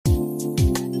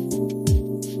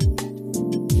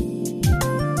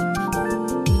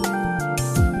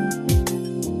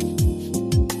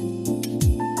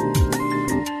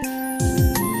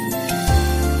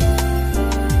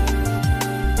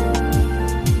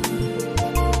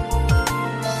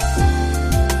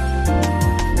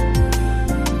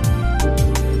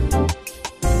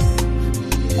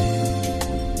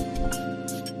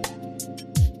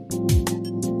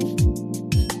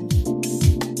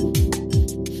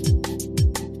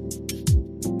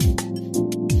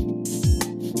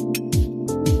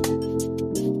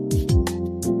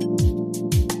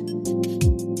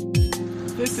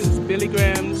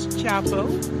Chapel,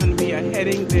 and we are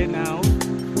heading there now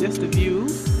just to view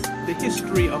the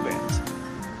history of it.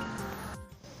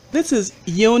 This is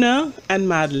Yona and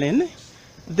Madeline.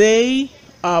 They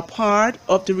are part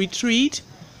of the retreat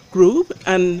group,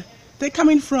 and they're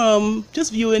coming from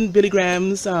just viewing Billy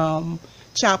Graham's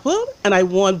chapel, and I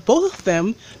want both of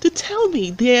them to tell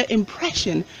me their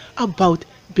impression about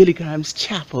Billy Graham's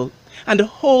chapel and the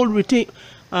whole retreat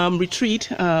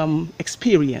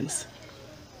experience.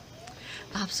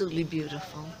 Absolutely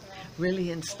beautiful,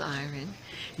 really inspiring.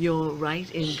 You're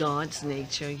right in God's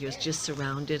nature. You're just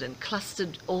surrounded and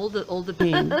clustered all the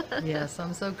Yes,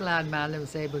 I'm so glad Madeline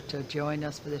was able to join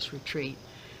us for this retreat.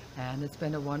 And it's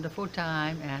been a wonderful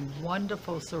time and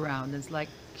wonderful surroundings. Like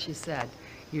she said,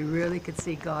 you really could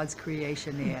see God's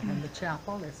creation here. And the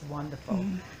chapel is wonderful.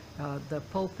 The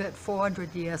pulpit,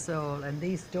 400 years old. And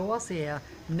these doors here,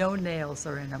 no nails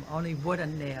are in them, only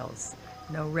wooden nails,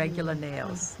 no regular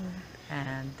nails.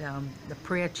 And the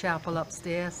prayer chapel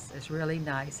upstairs is really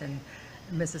nice. And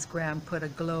Mrs. Graham put a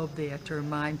globe there to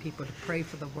remind people to pray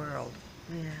for the world.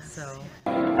 Yes. So.